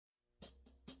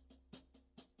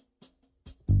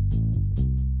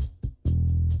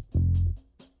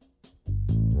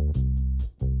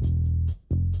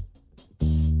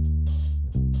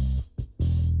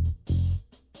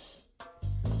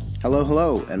Hello,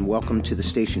 hello, and welcome to the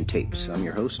Station Tapes. I'm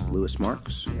your host, Louis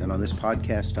Marks, and on this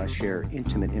podcast I share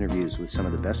intimate interviews with some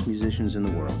of the best musicians in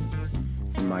the world.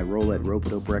 In my role at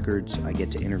Rope-A-Dope Records, I get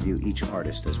to interview each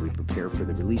artist as we prepare for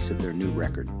the release of their new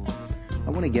record. I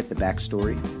want to get the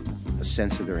backstory, a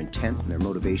sense of their intent and their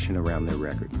motivation around their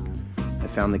record. I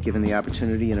found that given the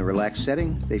opportunity in a relaxed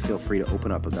setting, they feel free to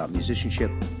open up about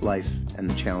musicianship, life, and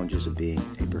the challenges of being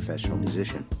a professional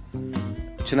musician.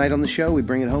 Tonight on the show, we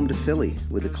bring it home to Philly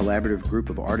with a collaborative group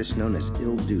of artists known as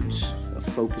Ill Doots, a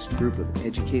focused group of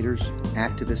educators,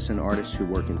 activists, and artists who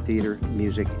work in theater,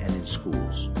 music, and in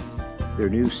schools. Their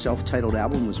new self-titled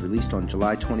album was released on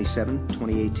July 27,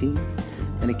 2018,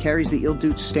 and it carries the Ill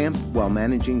Doots stamp while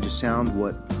managing to sound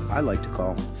what I like to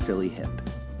call Philly hip.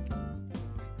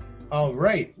 All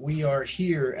right, we are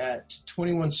here at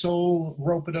 21 Soul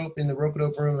Rope-A-Dope in the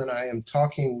Rope-A-Dope room, and I am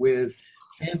talking with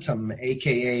Phantom,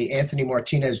 a.k.a. Anthony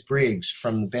Martinez-Briggs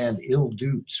from the band Ill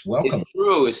Doots. Welcome.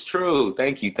 It's true.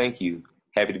 Thank you.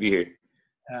 Happy to be here.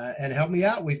 And help me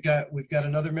out. We've got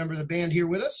another member of the band here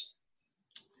with us.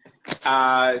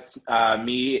 It's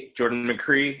me, Jordan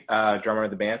McCree, drummer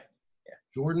of the band. Yeah.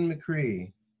 Jordan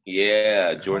McCree.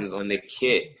 Yeah, Jordan's on the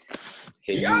kit.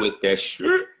 Hit you with that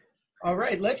shit. All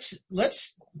right, let's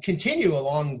continue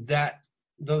along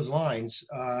those lines.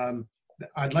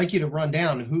 I'd like you to run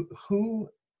down who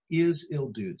is Ill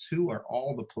Doots? Who are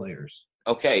all the players?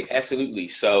 Okay, absolutely.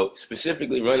 So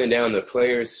specifically running down the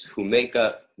players who make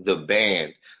up the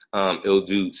band, Ill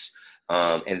Doots,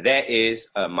 and that is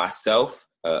myself,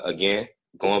 again,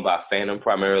 going by Phantom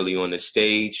primarily on the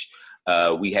stage.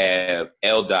 We have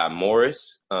L.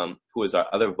 Morris, who is our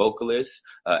other vocalist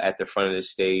at the front of the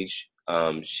stage.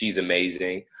 She's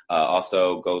amazing.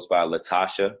 Also goes by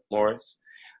Latasha Morris.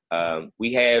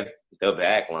 We have the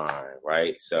back line,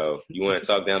 right? So you want to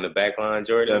talk down the back line,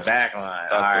 Jordan? The back line.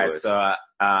 All right. So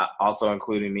also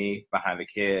including me behind the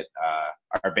kit,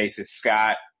 our bassist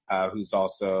Scott, who's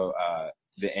also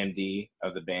the MD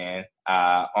of the band.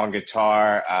 On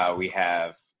guitar, we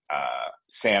have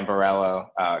Sam Borello,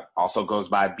 also goes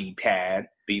by B-Pad.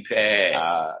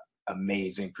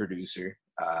 Amazing producer.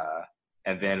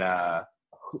 And then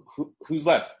who's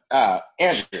left?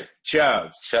 Andrew.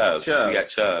 Chubbs.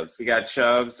 We got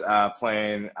Chubbs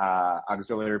playing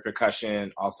auxiliary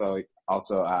percussion. Also,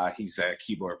 he's a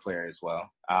keyboard player as well.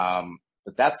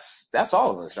 But that's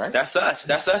all of us, right? That's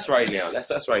us right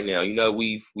now. You know,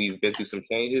 we've been through some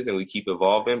changes and we keep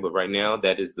evolving, but right now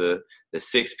that is the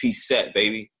 6-piece set,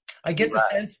 baby. I get the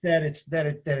sense that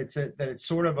it's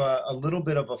sort of a little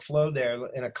bit of a flow there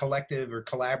in a collective or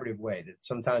collaborative way. That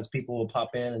sometimes people will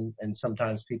pop in and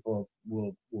sometimes people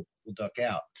will duck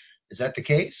out. Is that the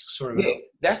case? Sort of. Yeah,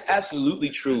 that's absolutely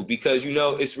true because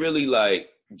it's really like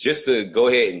just to go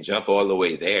ahead and jump all the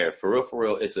way there. For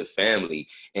real, it's a family,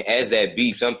 and as that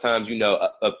be, sometimes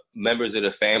members of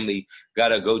the family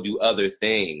gotta go do other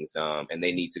things, and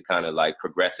they need to kind of like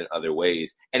progress in other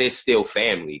ways, and it's still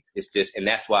family. It's just, and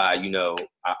that's why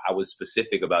I was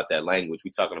specific about that language.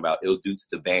 We're talking about Ill Doots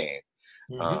the band,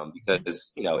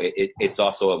 because it's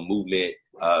also a movement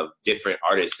of different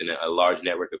artists and a large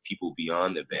network of people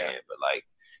beyond the band, but like.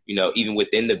 Even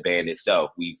within the band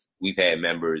itself, we've had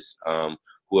members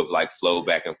who have like flowed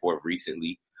back and forth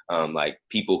recently, like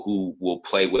people who will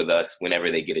play with us whenever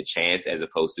they get a chance, as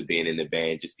opposed to being in the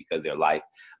band just because their life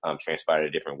transpired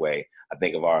a different way. I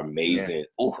think of our amazing.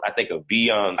 I think of B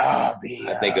Young. I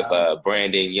think of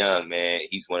Brandon Young. Man,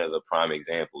 he's one of the prime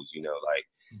examples.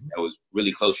 That was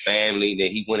really close family. Then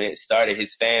he went and started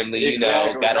his family.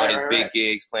 Exactly, got on his big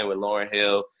gigs, playing with Lauryn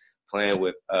Hill. Playing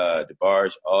with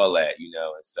DeBarge, all that, and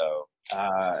so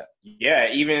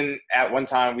even at one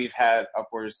time we've had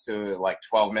upwards to like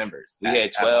 12 members. We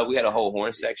had 12. We had a whole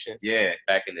horn section. Yeah,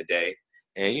 back in the day,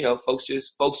 and folks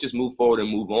just move forward and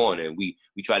move on, and we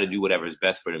try to do whatever is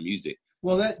best for the music.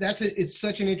 Well, it's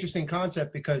such an interesting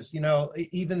concept because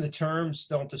even the terms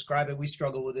don't describe it. We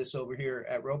struggle with this over here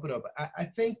at Rope-A-Dope. I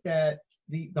think that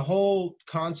the whole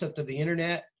concept of the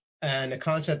internet and the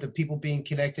concept of people being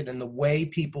connected and the way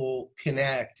people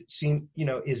connect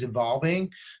is evolving.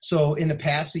 So in the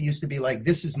past, it used to be like,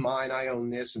 this is mine, I own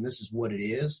this, and this is what it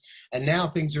is. And now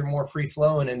things are more free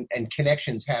flowing and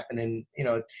connections happen. And,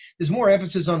 there's more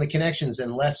emphasis on the connections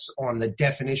and less on the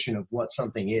definition of what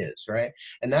something is, right?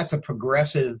 And that's a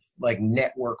progressive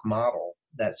network model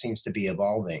that seems to be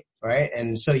evolving, right?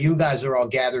 And so you guys are all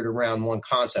gathered around one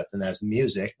concept, and that's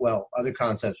music. Well, other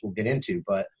concepts we'll get into,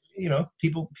 but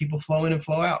people flow in and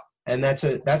flow out, and that's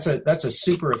a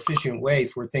super efficient way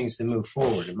for things to move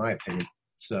forward, in my opinion.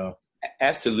 So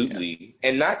absolutely,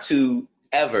 and not to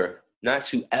ever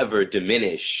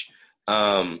diminish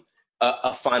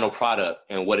a final product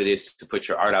and what it is to put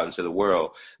your art out into the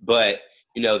world. But,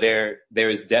 you know, there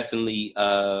is definitely,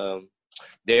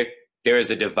 there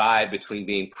is a divide between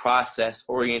being process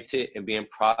oriented and being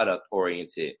product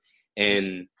oriented.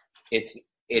 And it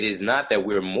is not that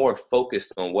we're more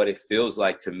focused on what it feels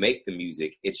like to make the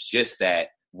music. It's just that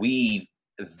we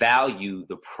value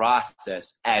the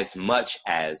process as much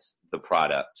as the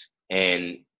product.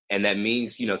 And that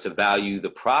means, you know, to value the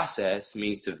process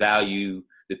means to value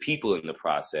the people in the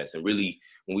process. And really,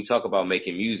 when we talk about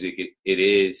making music, it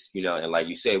is, you know, and like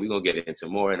you said, we're going to get into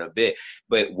more in a bit,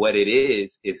 but what it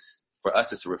is for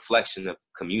us, it's a reflection of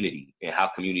community and how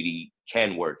community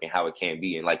can work and how it can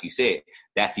be. And like you said,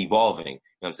 that's evolving. You know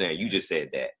what I'm saying? You just said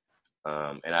that.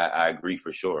 And I agree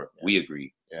for sure. We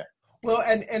agree. Yeah. Well,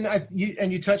 and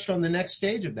you touched on the next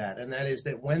stage of that, and that is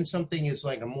that when something is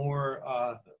like a more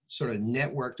sort of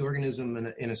networked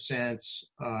organism in a sense,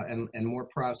 and more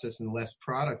process and less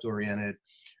product oriented,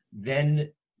 then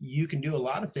you can do a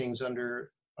lot of things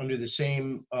under the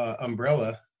same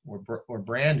umbrella or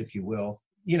brand, if you will,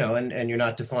 you know, and you're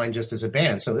not defined just as a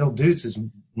band. So Ill Dudes is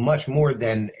much more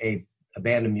than a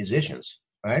band of musicians,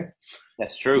 right?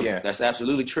 That's true. Yeah. That's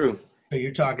absolutely true. So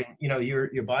you're talking, you know,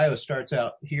 your bio starts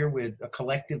out here with a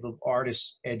collective of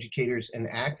artists, educators, and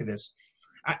activists.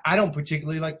 I don't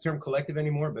particularly like the term collective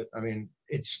anymore, but I mean,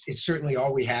 it's certainly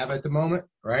all we have at the moment,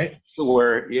 right? It's a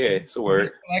word. Yeah, it's a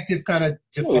word. Collective kind of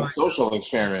defines social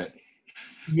experiment.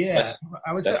 Yeah,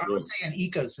 I would say an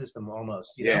ecosystem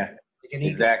almost. You know? Like an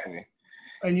exactly.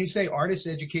 And you say artists,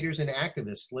 educators, and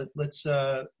activists. Let's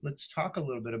talk a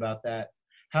little bit about that.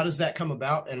 How does that come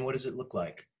about, and what does it look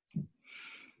like?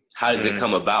 How does it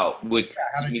come about?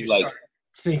 How did you start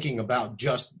thinking about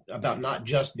not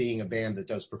just being a band that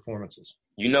does performances?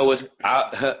 You know what's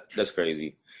that's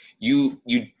crazy. You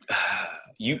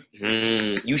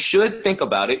should think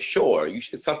about it. Sure,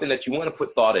 it's something that you want to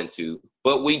put thought into,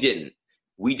 but we didn't.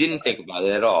 We didn't think about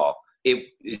it at all. It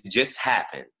just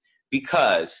happened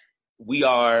because we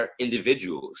are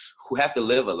individuals who have to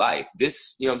live a life.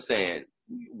 This, you know what I'm saying?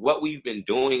 What we've been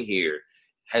doing here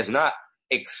has not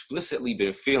explicitly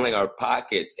been filling our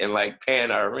pockets and like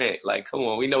paying our rent. Like, come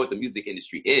on, we know what the music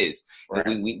industry is. Right.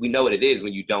 We know what it is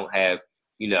when you don't have,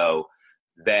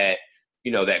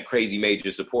 that crazy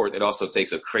major support. It also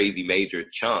takes a crazy major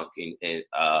chunk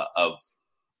of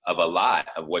a lot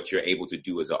of what you're able to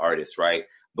do as an artist, right?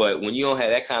 But when you don't have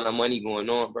that kind of money going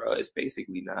on, bro, it's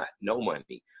basically no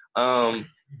money. And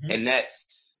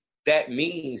that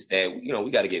means that,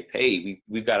 we got to get paid.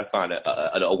 We've got to find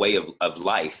a way of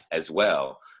life as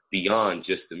well beyond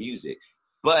just the music.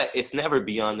 But it's never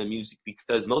beyond the music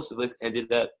because most of us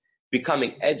ended up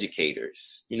becoming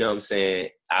educators, you know what I'm saying,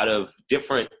 out of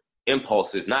different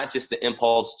impulses, not just the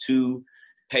impulse to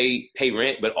pay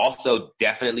rent, but also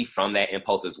definitely from that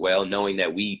impulse as well, knowing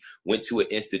that we went to an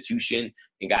institution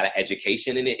and got an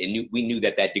education in it, and we knew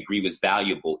that degree was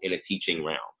valuable in a teaching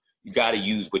realm. You got to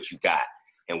use what you got.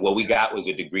 And what we got was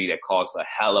a degree that costs a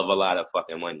hell of a lot of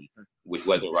fucking money, which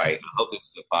wasn't right. I hope this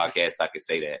is a podcast I can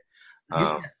say that.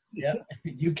 Yeah,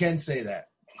 you can say that.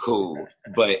 Cool.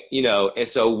 But, and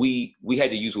so we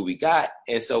had to use what we got.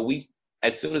 And so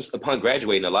upon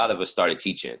graduating, a lot of us started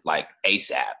teaching like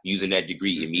ASAP, using that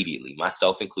degree immediately,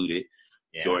 myself included.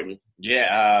 Yeah. Jordan.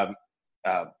 Yeah.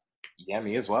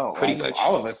 Me as well. Pretty much.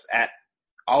 All of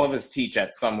us teach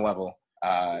at some level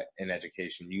in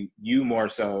education. You more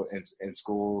so in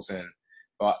schools,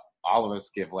 but all of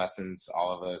us give lessons.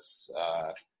 All of us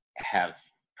have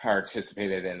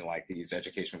participated in like these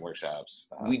education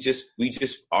workshops. We just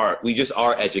are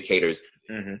educators.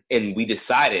 Mm-hmm. And we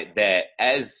decided that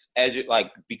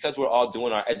because we're all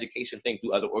doing our education thing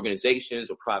through other organizations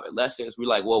or private lessons, we're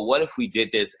like, well, what if we did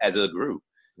this as a group?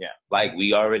 Yeah. Like we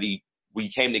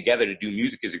came together to do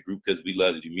music as a group because we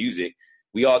love to do music.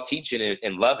 We all teaching it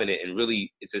and loving it. And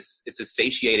really it's a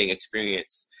satiating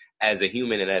experience as a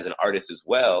human and as an artist as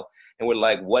well. And we're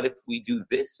like, what if we do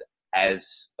this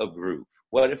as a group?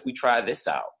 What if we try this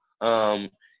out? And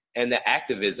the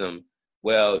activism,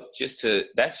 well,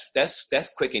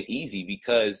 that's quick and easy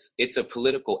because it's a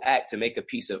political act to make a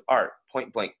piece of art,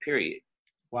 point blank, period.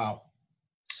 Wow.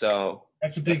 So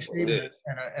that's a big statement.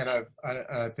 And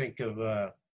I think of,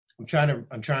 I'm trying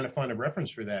to find a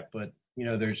reference for that, but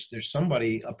there's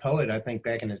somebody, a poet, I think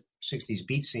back in the 60s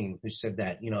beat scene who said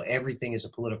that, everything is a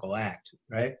political act,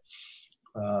 right?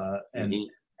 And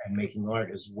making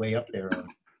art is way up there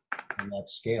on that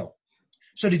scale.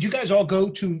 So did you guys all go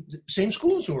to the same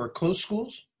schools or close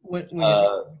schools?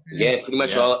 Yeah, pretty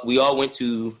much we all went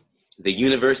to the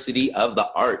University of the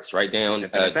Arts right downtown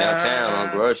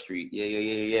on Broad Street.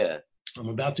 Yeah. I'm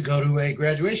about to go to a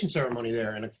graduation ceremony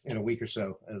there in a week or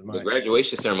so. The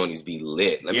graduation ceremonies be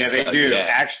lit. They do. They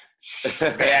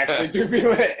actually do be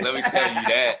lit. Let me tell you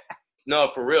that. No,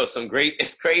 for real.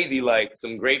 It's crazy. Like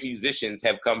some great musicians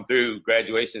have come through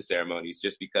graduation ceremonies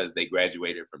just because they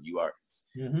graduated from UArts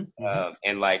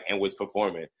and was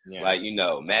performing. Yeah. Like,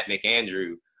 Matt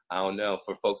McAndrew. I don't know,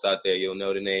 for folks out there, you'll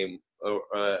know the name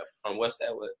from what's that?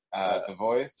 The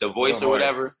Voice? The Voice or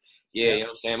whatever. Yeah, you know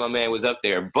what I'm saying? My man was up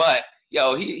there. But,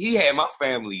 he had my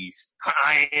family's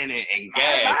crying and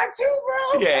gagged. Mine too,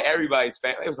 bro. Yeah, everybody's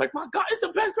family. It was like, my God, it's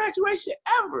the best graduation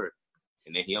ever.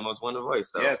 And then he almost won The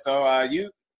Voice. So. Yeah, so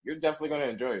you're definitely going to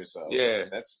enjoy yourself. Yeah.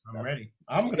 I'm ready.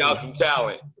 I'm going to have some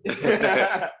talent.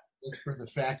 Just for the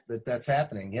fact that that's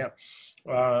happening, yeah.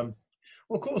 Well,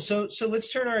 cool. So let's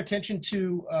turn our attention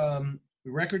to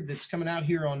the record that's coming out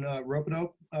here on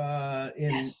Rope-a-Dope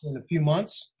in a few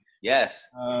months. Yes.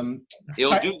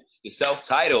 Il Dutes, the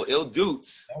self-titled Il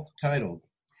Dutes. Self-titled.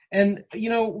 And,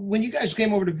 when you guys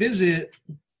came over to visit,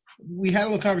 we had a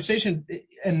little conversation,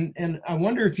 and I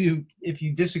wonder if you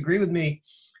disagree with me.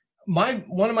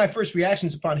 One of my first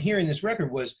reactions upon hearing this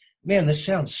record was, man, this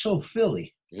sounds so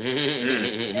Philly.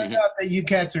 Turns out that you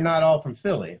cats are not all from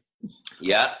Philly.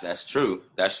 Yeah, that's true.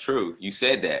 That's true. You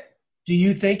said that. Do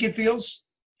you think it feels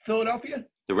Philadelphia?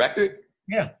 The record?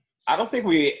 Yeah. I don't think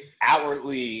we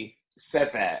outwardly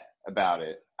said that about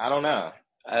it. I don't know.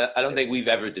 I don't think we've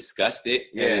ever discussed it.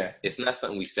 Yeah. It's not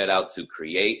something we set out to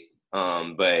create.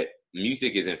 But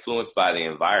music is influenced by the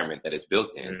environment that it's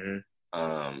built in.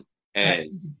 Mm-hmm.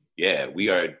 We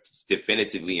are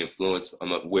definitively influenced.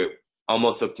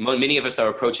 Many of us are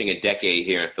approaching a decade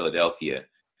here in Philadelphia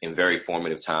in very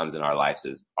formative times in our lives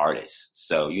as artists.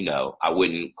 So, I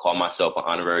wouldn't call myself an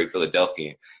honorary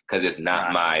Philadelphian because it's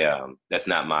not that's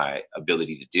not my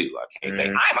ability to do. I can't say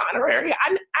I'm honorary.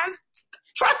 I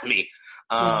trust me.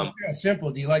 Simple.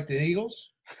 Do you like the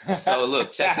Eagles? So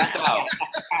look, check this out.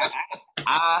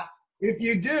 If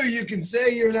you do, you can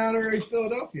say you're an honorary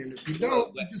Philadelphian. If you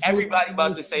don't, everybody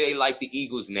about to say they like the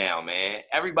Eagles now, man.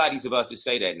 Everybody's about to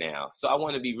say that now. So I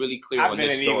want to be really clear on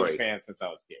this story. I've been an Eagles fan since I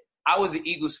was a kid. I was an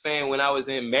Eagles fan when I was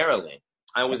in Maryland.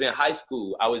 I was in high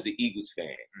school. I was an Eagles fan.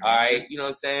 Mm-hmm. All right. You know what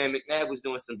I'm saying? McNabb was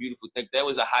doing some beautiful things. That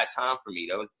was a high time for me.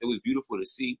 It was beautiful to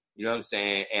see. You know what I'm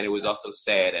saying? And it was also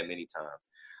sad at many times.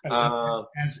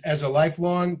 As a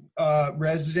lifelong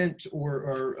resident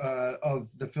or of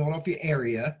the Philadelphia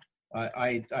area,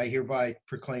 I hereby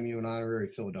proclaim you an honorary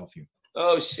Philadelphian.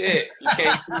 Oh, shit. You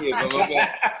can't see it, but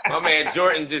my man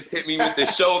Jordan just hit me with the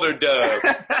shoulder dub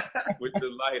with the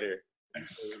lighter.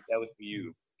 That was for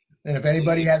you. And if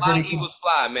anybody has any... Eagles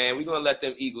fly, man. We're going to let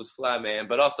them Eagles fly, man.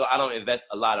 But also, I don't invest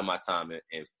a lot of my time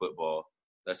in football.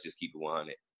 Let's just keep it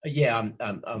 100. Yeah,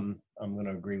 I'm going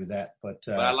to agree with that. But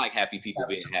I like happy people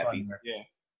being happy. Yeah,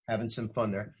 having some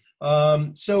fun there.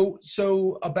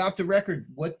 So about the record,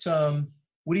 what do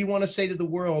you want to say to the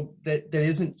world that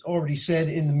isn't already said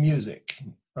in the music?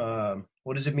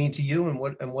 What does it mean to you, and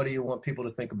what do you want people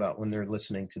to think about when they're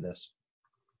listening to this?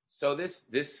 So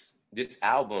this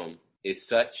album is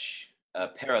such a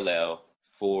parallel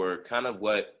for kind of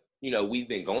what we've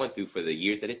been going through for the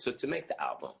years that it took to make the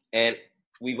album, and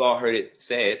we've all heard it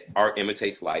said, art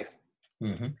imitates life.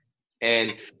 Mm-hmm.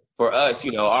 And for us,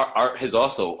 our art has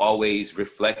also always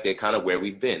reflected kind of where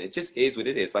we've been. It just is what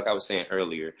it is. Like I was saying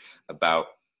earlier about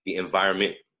the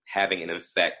environment having an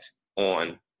effect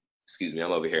on, excuse me,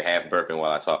 I'm over here half burping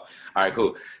while I talk. All right,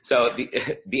 cool. So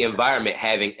the environment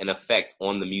having an effect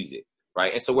on the music,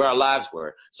 right? And so where our lives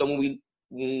were. So when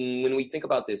we think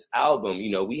about this album,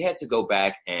 we had to go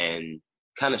back and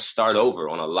kind of start over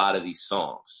on a lot of these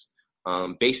songs.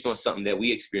 Based on something that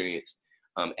we experienced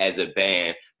as a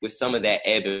band, with some of that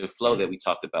ebb and flow that we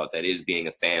talked about, that is being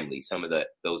a family, some of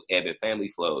those ebb and family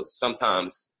flows.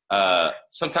 Sometimes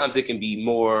it can be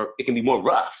more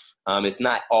rough. It's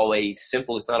not always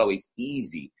simple. It's not always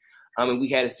easy. And we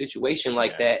had a situation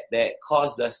like that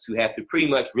caused us to have to pretty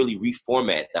much really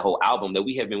reformat the whole album that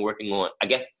we have been working on, I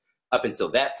guess, up until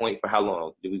that point. For how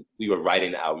long? We were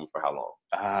writing the album for how long?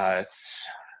 It's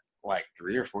like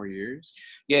 3 or 4 years.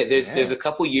 Yeah, there's a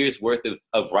couple years worth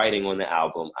of writing on the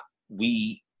album.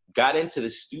 We got into the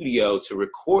studio to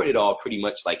record it all pretty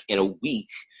much like in a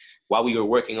week while we were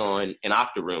working on an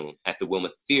Octoroom at the Wilma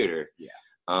Theater,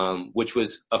 which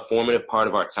was a formative part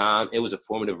of our time. It was a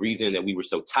formative reason that we were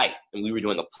so tight, and we were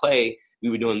doing a play.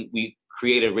 We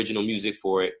created original music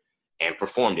for it and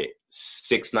performed it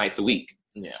 6 nights a week.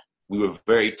 Yeah, we were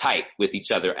very tight with each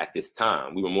other at this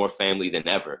time. We were more family than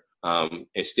ever. And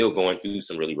still going through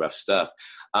some really rough stuff.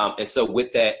 And so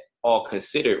with that all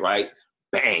considered, right,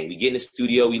 bang, we get in the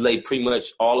studio, we lay pretty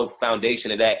much all of the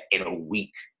foundation of that in a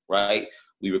week, right?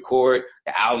 We record,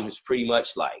 the album is pretty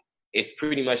much like,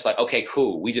 okay,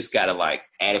 cool. We just got to like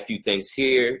add a few things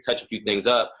here, touch a few things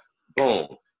up. Boom.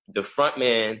 The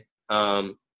frontman,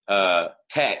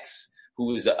 Tex, who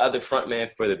was the other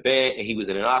frontman for the band, and he was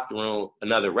in an Octoroom,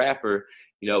 another rapper,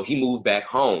 he moved back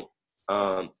home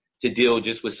to deal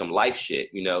just with some life shit,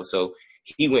 So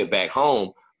he went back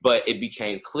home, but it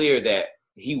became clear that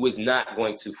he was not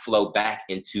going to flow back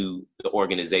into the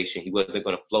organization. He wasn't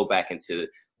going to flow back into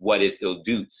what is Ill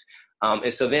Dutes.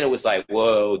 And so then it was like,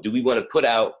 whoa, do we want to put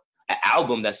out an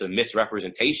album that's a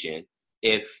misrepresentation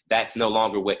if that's no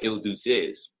longer what Ill Dutes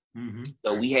is? Mm-hmm.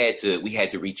 So we had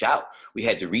to reach out. We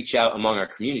had to reach out among our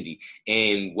community.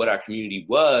 And what our community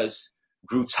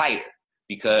grew tighter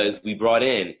because we brought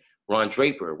in Ron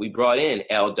Draper. We brought in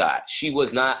L. Dot. She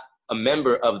was not a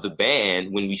member of the band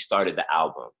when we started the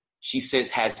album. She since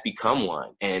has become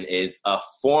one and is a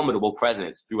formidable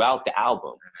presence throughout the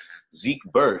album. Zeke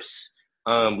Burse.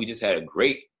 We just had a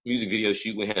great music video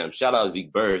shoot with him. Shout out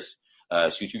Zeke Burse.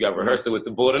 You got rehearsal with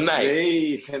the Bull tonight.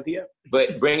 Hey, 10 p.m.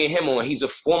 But bringing him on, he's a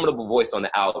formidable voice on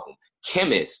the album.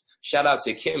 Chemist. Shout out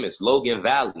to Chemist, Logan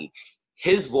Valley.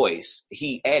 His voice,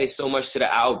 he added so much to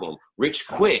the album. Rich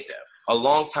Quick, a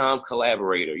longtime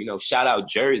collaborator. Shout out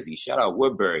Jersey. Shout out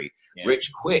Woodbury. Yeah.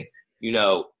 Rich Quick,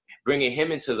 bringing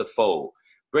him into the fold,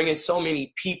 bringing so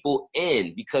many people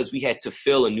in because we had to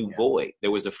fill a new void.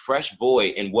 There was a fresh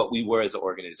void in what we were as an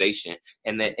organization,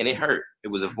 and it hurt. It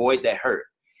was a void that hurt.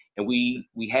 And we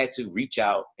had to reach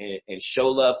out and show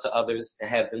love to others and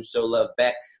have them show love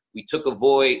back. We took a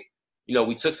void,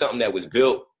 we took something that was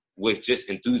built with just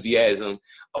enthusiasm.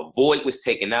 A void was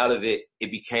taken out of it.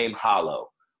 It became hollow.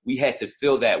 We had to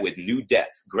fill that with new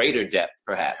depth, greater depth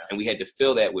perhaps, and we had to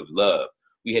fill that with love.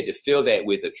 We had to fill that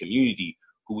with a community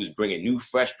who was bringing new,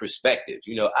 fresh perspectives.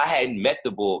 I hadn't met the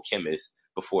Bull Chemist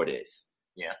before this.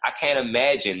 Yeah, I can't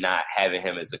imagine not having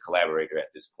him as a collaborator at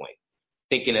this point,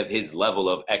 thinking of his level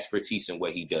of expertise in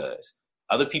what he does.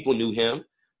 Other people knew him,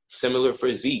 similar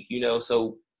for Zeke,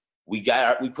 so we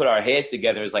put our heads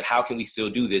together. It's like, how can we still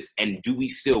do this? And do we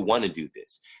still want to do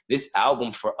this? This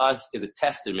album for us is a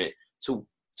testament to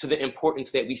the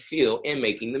importance that we feel in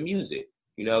making the music.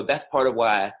 That's part of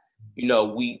why,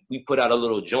 we put out a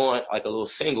little joint, like a little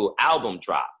single album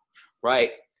drop,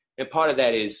 right? And part of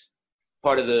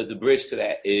the bridge to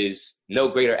that is no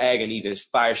greater agony than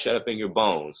fire shut up in your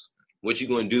bones. What you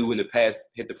going to do when the past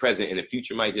hit the present and the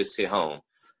future might just hit home?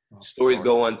 Stories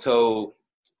go untold,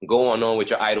 go on with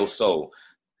your idle soul.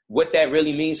 What that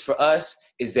really means for us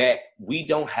is that we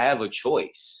don't have a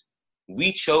choice.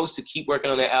 We chose to keep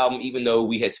working on that album, even though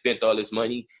we had spent all this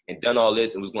money and done all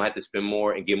this and was going to have to spend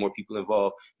more and get more people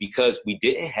involved, because we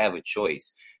didn't have a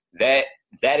choice. That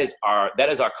is our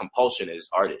compulsion as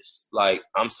artists. Like,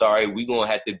 I'm sorry, we're going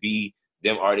to have to be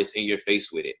them artists in your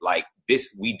face with it. Like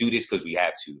this, we do this because we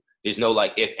have to. There's no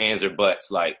like if, ands, or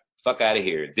buts. Like, fuck out of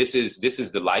here. This is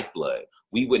the lifeblood.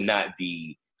 We would not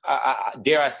be,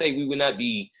 dare I say, we would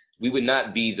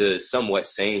not be the somewhat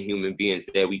sane human beings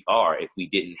that we are if we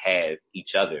didn't have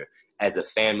each other as a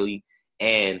family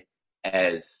and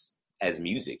as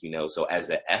music, so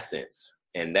as an essence.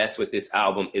 And that's what this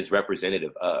album is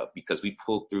representative of, because we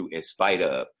pulled through in spite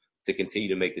of to continue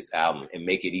to make this album and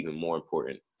make it even more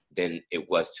important than it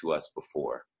was to us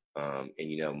before.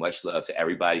 And, much love to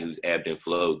everybody who's ebbed and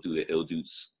flowed through the Ill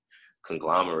Dutes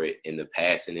conglomerate in the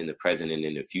past and in the present and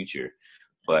in the future.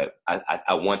 But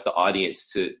I want the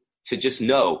audience to just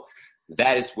know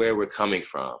that is where we're coming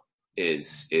from,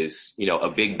 is a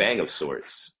big bang of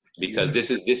sorts, because this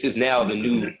is now the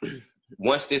new,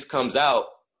 once this comes out,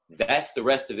 that's the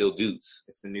rest of Ill Dutes.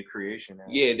 It's the new creation now.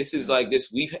 Yeah, this is like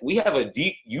this. We have a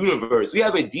deep universe. We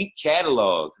have a deep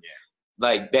catalog. Yeah.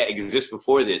 Like that exists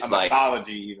before this, like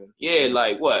mythology even. Yeah,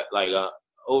 like what? Like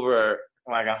over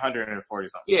like 140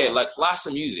 something. Yeah, like lots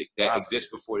of music that exists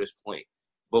before this point.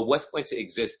 But what's going to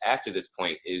exist after this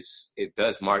point is, it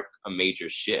does mark a major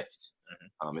shift.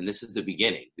 Mm-hmm. And this is the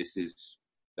beginning.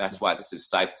 That's why this is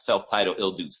self-titled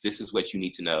Ill Dutes. This is what you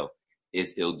need to know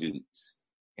is Ill Dutes,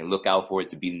 and look out for it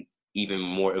to be even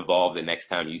more evolved the next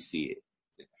time you see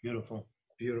it. Beautiful.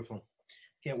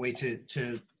 Can't wait to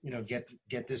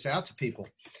get this out to people.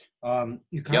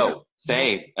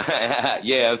 Same.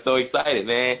 Yeah, I'm so excited,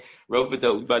 man.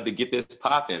 Rope-a-dope, we about to get this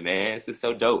popping, man. This is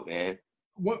so dope, man.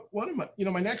 One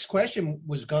of my next question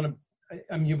was gonna,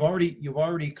 you've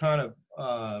already kind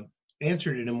of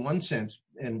answered it in one sense,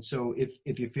 and so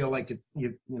if you feel like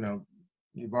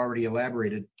you've already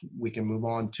elaborated, we can move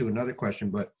on to another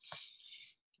question. But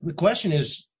the question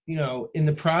is, in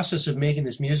the process of making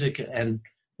this music and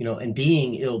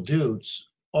being Ill Dutes,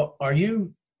 are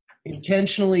you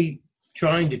intentionally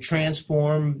trying to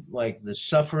transform like the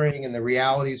suffering and the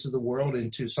realities of the world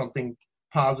into something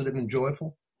positive and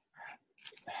joyful?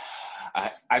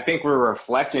 I think we're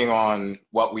reflecting on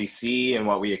what we see and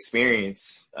what we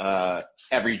experience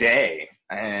every day,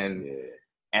 and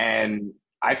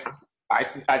I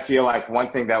feel like one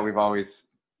thing that we've always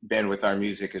been with our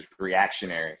music is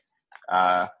reactionary.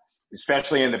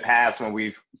 Especially in the past when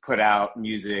we've put out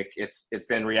music, it's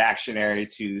been reactionary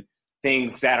to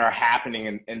things that are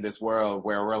happening in this world,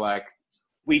 where we're like,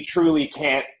 we truly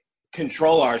can't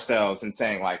control ourselves and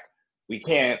saying like, we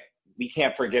can't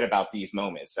forget about these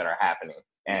moments that are happening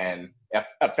and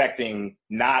affecting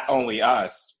not only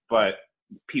us, but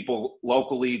people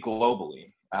locally,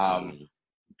 globally,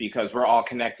 because we're all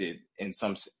connected in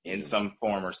some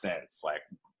form or sense. Like,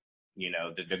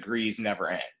 the degrees never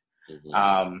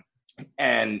end.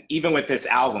 And even with this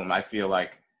album, I feel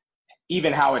like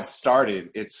even how it started,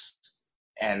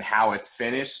 and how it's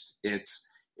finished, it's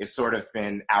sort of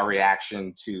been our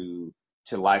reaction to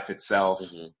life itself,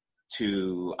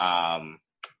 to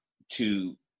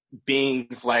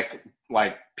beings like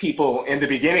people in the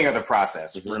beginning of the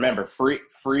process. Remember,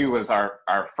 Free was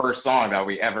our first song that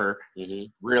we ever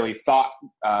really thought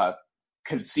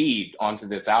conceived onto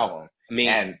this album. I mean,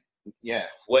 and yeah,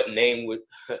 what name would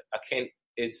I can't?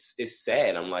 It's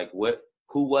sad. I'm like,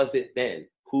 who was it then?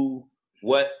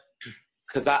 What?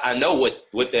 Because I know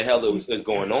what the hell is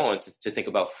going on to think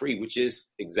about Free, which is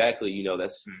exactly,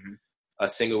 that's a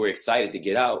single we're excited to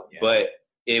get out. Yeah. But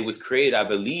it was created, I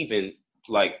believe, in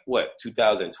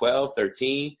 2012,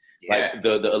 13? Yeah. Like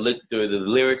the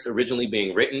lyrics originally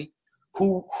being written.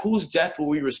 Whose death were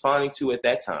we responding to at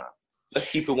that time?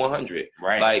 Let's keep it 100.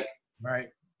 Right. Right.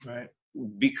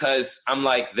 Because I'm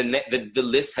like, the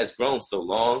list has grown so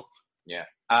long. Yeah.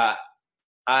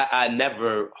 I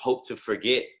never hope to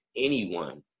forget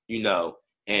anyone,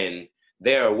 and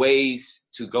there are ways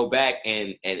to go back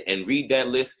and read that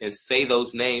list and say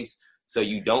those names so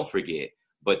you don't forget.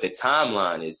 But the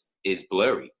timeline is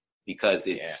blurry because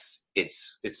it's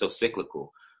so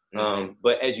cyclical.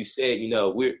 But as you said,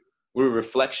 we're a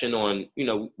reflection on,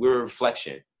 we're a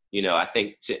reflection. I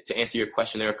think to answer your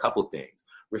question, there are a couple things.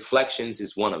 Reflections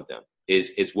is one of them,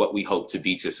 is what we hope to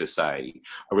be to society.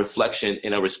 A reflection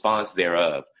and a response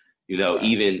thereof.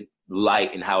 Even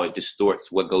light and how it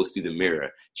distorts what goes through the mirror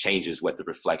changes what the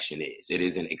reflection is. It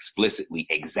isn't explicitly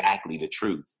exactly the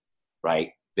truth,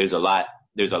 right? There's a lot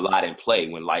in play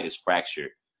when light is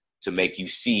fractured to make you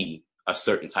see a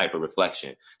certain type of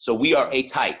reflection. So we are a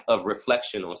type of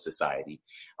reflection on society,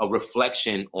 a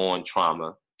reflection on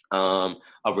trauma, a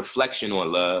reflection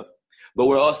on love, but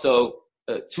we're also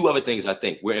two other things. I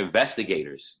think we're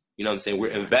investigators. You know what I'm saying?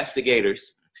 We're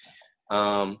investigators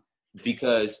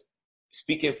because,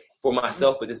 speaking for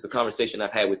myself, but this is a conversation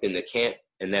I've had within the camp,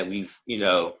 and that we've, I'm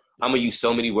going to use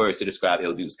so many words to describe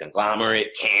ILDU's: conglomerate,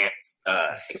 camps,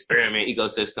 experiment,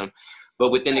 ecosystem.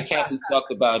 But within the camp, we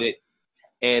talked about it,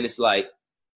 and it's like,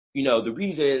 the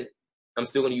reason, I'm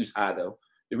still going to use I though,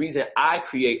 the reason I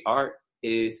create art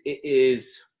is it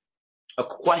is a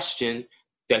question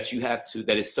that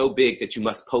is so big that you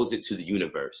must pose it to the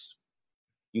universe.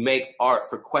 You make art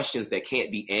for questions that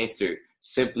can't be answered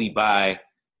simply by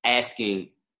asking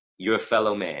your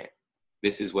fellow man.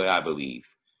 This is what I believe.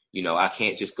 I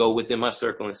can't just go within my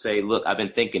circle and say, look, I've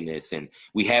been thinking this, and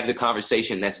we have the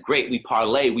conversation. That's great. We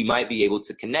parlay. We might be able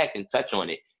to connect and touch on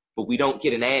it, but we don't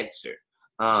get an answer.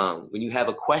 When you have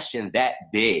a question that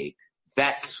big,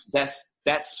 that's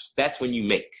when you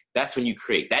make. That's when you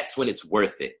create. That's when it's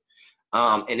worth it.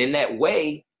 And in that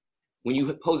way, when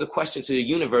you pose a question to the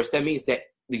universe, that means that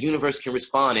the universe can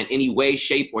respond in any way,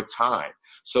 shape, or time.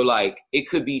 So it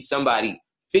could be somebody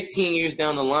 15 years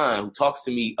down the line who talks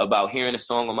to me about hearing a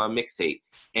song on my mixtape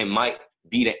and might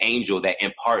be the angel that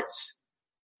imparts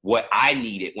what I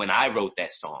needed when I wrote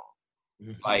that song.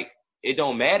 Mm-hmm. It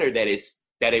don't matter that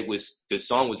the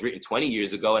song was written 20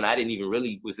 years ago and I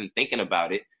wasn't thinking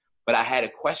about it, but I had a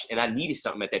question and I needed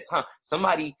something at that time.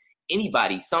 Somebody,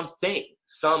 anybody, something,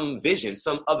 some vision,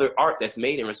 some other art that's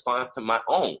made in response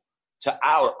to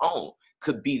our own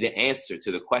could be the answer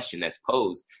to the question that's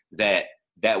posed. That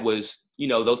was,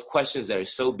 those questions that are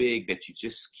so big that you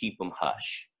just keep them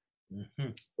hush.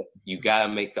 Mm-hmm. You got to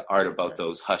make the art about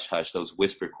those hush, those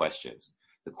whisper questions,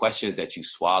 the questions that you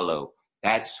swallow.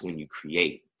 That's when you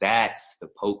create. That's the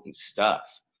potent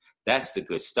stuff. That's the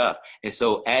good stuff. And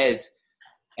so as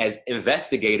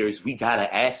investigators, we got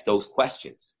to ask those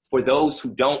questions. For those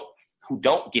who don't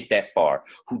get that far,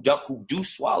 who do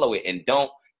swallow it and don't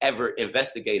ever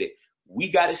investigate it, we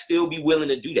got to still be willing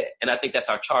to do that. And I think that's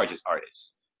our charge as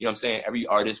artists. You know what I'm saying? Every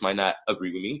artist might not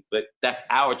agree with me, but that's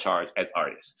our charge as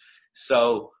artists.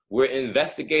 So we're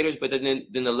investigators, but then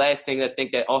the last thing I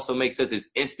think that also makes us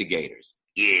is instigators.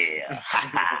 Yeah.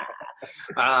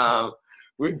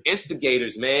 We're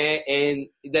instigators, man. And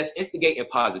that's instigating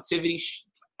positivity.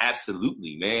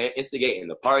 Absolutely, man. Instigating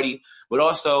the party. But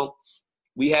also,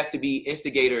 we have to be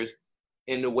instigators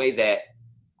in the way that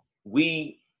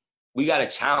we got to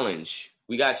challenge.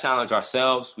 We got to challenge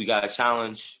ourselves. We got to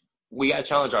challenge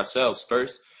ourselves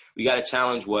first. We got to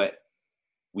challenge what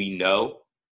we know.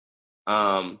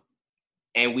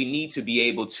 And we need to be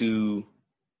able to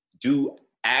do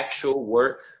actual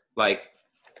work. Like,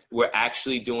 we're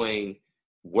actually doing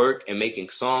work and making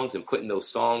songs and putting those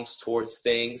songs towards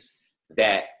things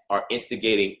that are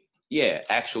instigating,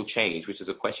 actual change, which is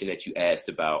a question that you asked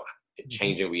about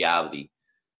changing reality.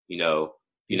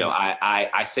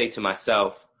 I say to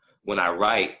myself when I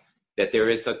write that there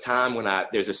is a time when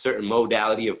there's a certain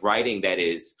modality of writing that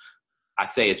is, I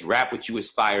say it's rap what you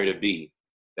aspire to be.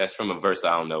 That's from a verse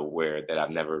I don't know where that I've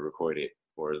never recorded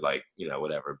or is like,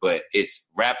 whatever. But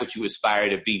it's rap what you aspire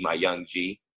to be, my young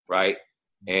G, right?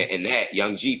 And that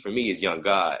young G for me is young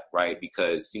God, right?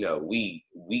 Because, we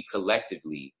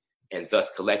collectively, and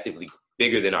thus collectively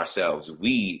bigger than ourselves,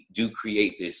 we do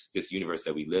create this universe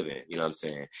that we live in, you know what I'm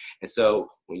saying? And so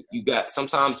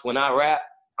sometimes when I rap,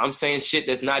 I'm saying shit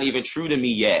that's not even true to me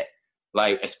yet.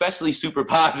 Like, especially super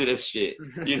positive shit,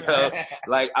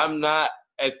 like I'm not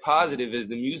as positive as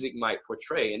the music might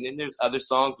portray. And then there's other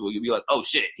songs where you'll be like, oh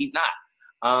shit, he's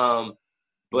not.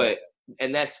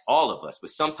 And that's all of us.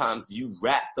 But sometimes you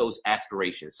rap those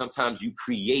aspirations. Sometimes you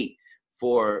create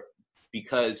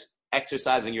because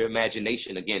exercising your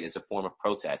imagination, again, is a form of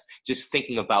protest. Just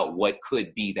thinking about what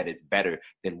could be that is better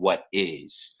than what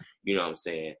is. You know what I'm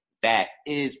saying? That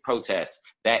is protest.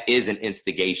 That is an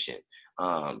instigation.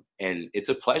 And it's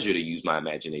a pleasure to use my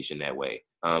imagination that way.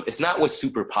 It's not what's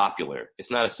super popular.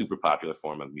 It's not a super popular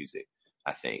form of music,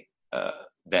 I think,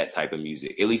 that type of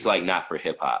music, at least like not for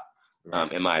hip hop,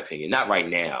 in my opinion, not right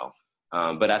now.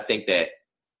 But I think that,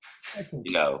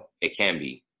 it can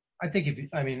be. I think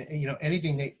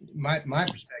anything that my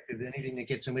perspective, anything that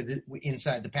gets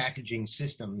inside the packaging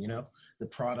system, the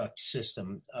product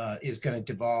system, is going to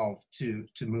devolve to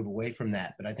move away from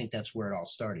that. But I think that's where it all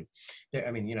started.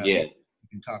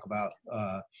 You can talk about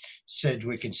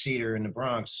Sedgwick and Cedar in the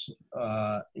Bronx.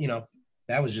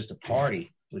 That was just a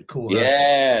party with Kool Herc.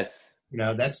 Yes.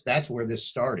 That's where this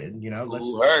started.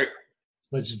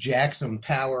 Let's jack some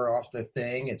power off the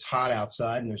thing. It's hot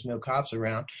outside and there's no cops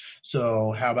around.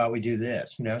 So how about we do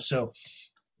this? So,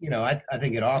 I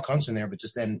think it all comes from there. But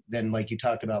just then like you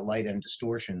talked about light and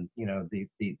distortion, the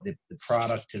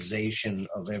productization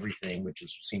of everything, which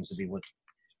seems to be what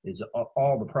is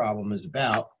all the problem is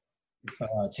about.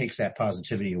 Takes that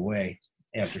positivity away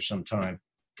after some time.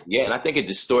 Yeah, and I think it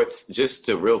distorts, just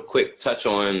to real quick touch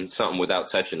on something without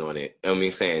touching on it.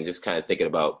 Just kind of thinking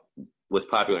about what's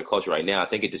popular in culture right now. I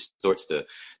think it distorts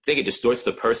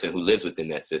the person who lives within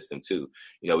that system too.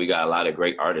 We got a lot of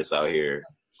great artists out here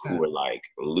who are like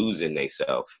losing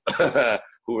themselves,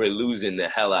 who are losing the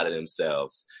hell out of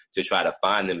themselves to try to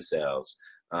find themselves.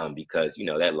 Because,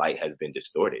 that light has been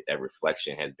distorted, that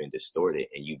reflection has been distorted,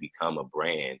 and you become a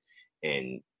brand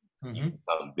and you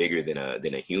become bigger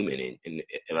than a human. And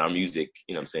our music,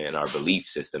 our belief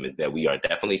system is that we are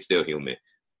definitely still human.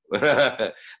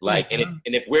 And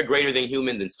if we're greater than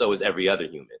human, then so is every other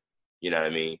human. You know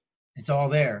what I mean? It's all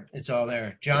there. John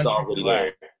Trudell,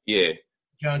 there. Yeah.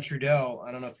 John Trudell,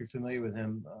 I don't know if you're familiar with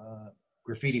him.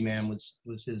 Graffiti Man was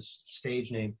his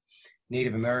stage name,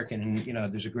 Native American. And,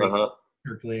 there's a great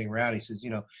circulating around. He says,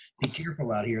 be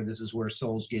careful out here. This is where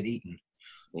souls get eaten.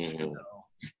 So,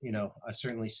 I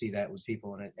certainly see that with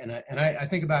people. And I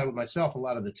think about it with myself a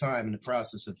lot of the time in the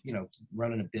process of,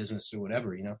 running a business or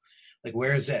whatever, like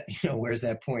where's that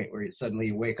point where suddenly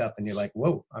you wake up and you're like,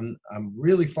 whoa, I'm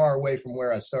really far away from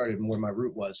where I started and where my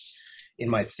root was in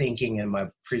my thinking and my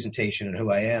presentation and who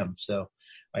I am. So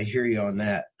I hear you on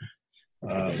that.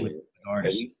 With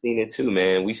artists. We've seen it too,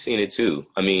 man. We've seen it too.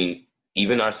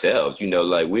 Even ourselves,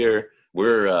 like we're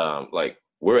an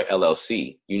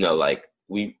LLC, like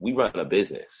we run a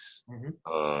business.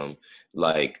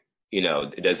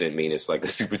 It doesn't mean it's like a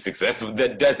super successful.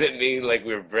 That doesn't mean like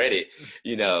we're breaded,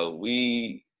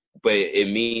 but it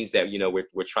means that,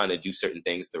 we're trying to do certain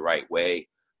things the right way,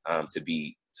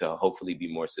 to hopefully be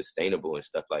more sustainable and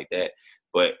stuff like that.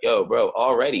 But bro,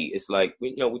 already it's like,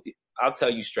 I'll tell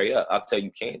you straight up, I'll tell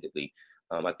you candidly.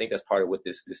 I think that's part of what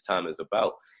this time is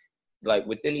about. Like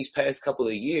within these past couple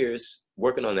of years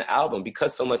working on the album,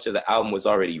 because so much of the album was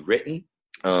already written,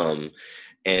 and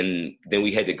then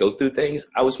we had to go through things.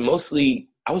 I was mostly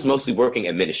working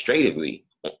administratively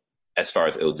as far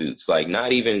as Ill Dudes, like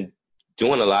not even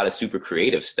doing a lot of super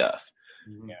creative stuff.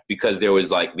 Yeah. Because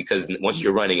once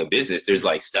you're running a business, there's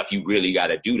like stuff you really got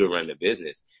to do to run the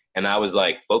business. And I was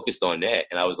like focused on that.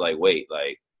 And I was like, wait,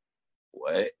 like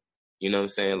what? You know what I'm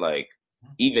saying? Like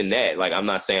even that, like, I'm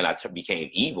not saying I became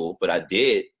evil, but I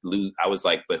did lose. I was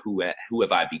like, but who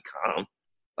have I become?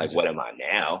 Like, what am I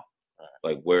now?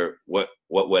 Like what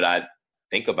would I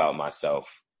think about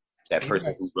myself? That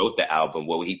person who wrote the album,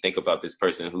 what would he think about this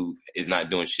person who is not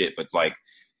doing shit, but like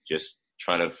just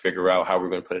trying to figure out how we're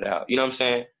going to put it out? You know what I'm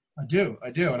saying? I do.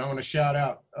 And I want to shout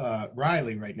out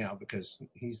Riley right now because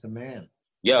he's the man.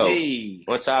 Yo,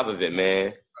 on top of it, man.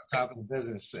 On top of the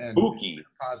business and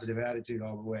positive attitude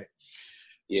all the way.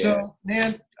 Yeah. So,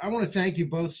 man, I want to thank you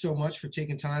both so much for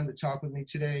taking time to talk with me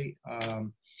today.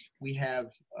 We have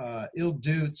Ill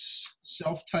Dudes'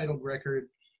 self-titled record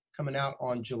coming out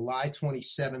on July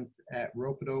 27th at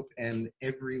Rope-A-Dope and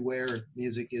everywhere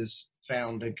music is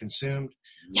found and consumed.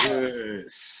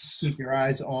 Yes. Keep your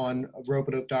eyes on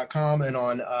ropeadope.com and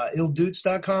on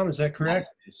illdudes.com. Is that correct?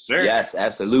 Yes, sir. Yes,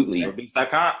 absolutely.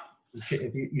 Ropeadope.com.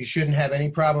 If you shouldn't have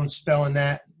any problem spelling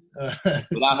that.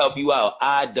 But I'll help you out.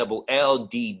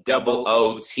 ILLDOOTS.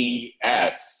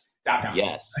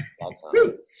 Yes.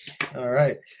 All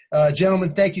right.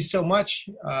 Gentlemen, thank you so much.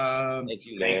 Thank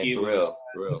you, man. For real.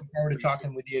 Looking forward to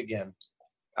talking with you again.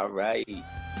 All right.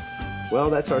 Well,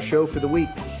 that's our show for the week.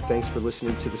 Thanks for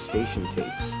listening to the Station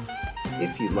Tapes.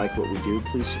 If you like what we do,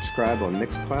 please subscribe on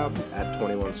Mixcloud at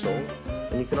 21 Soul.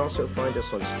 And you can also find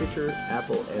us on Stitcher,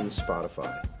 Apple, and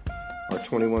Spotify. Our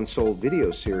 21 Soul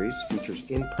video series features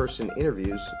in-person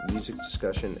interviews, music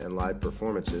discussion, and live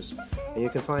performances, and you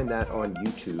can find that on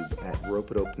YouTube at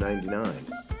Rope-A-Dope 99.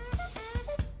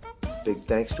 Big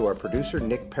thanks to our producer,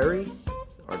 Nick Perry.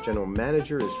 Our general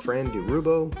manager is Fran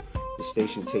DeRubo. The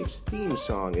Station Tapes theme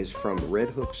song is from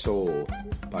Red Hook Soul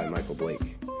by Michael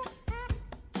Blake.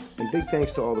 And big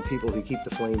thanks to all the people who keep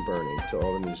the flame burning, to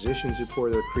all the musicians who pour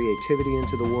their creativity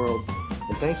into the world,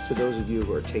 and thanks to those of you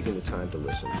who are taking the time to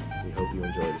listen. We hope you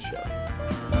enjoy the show.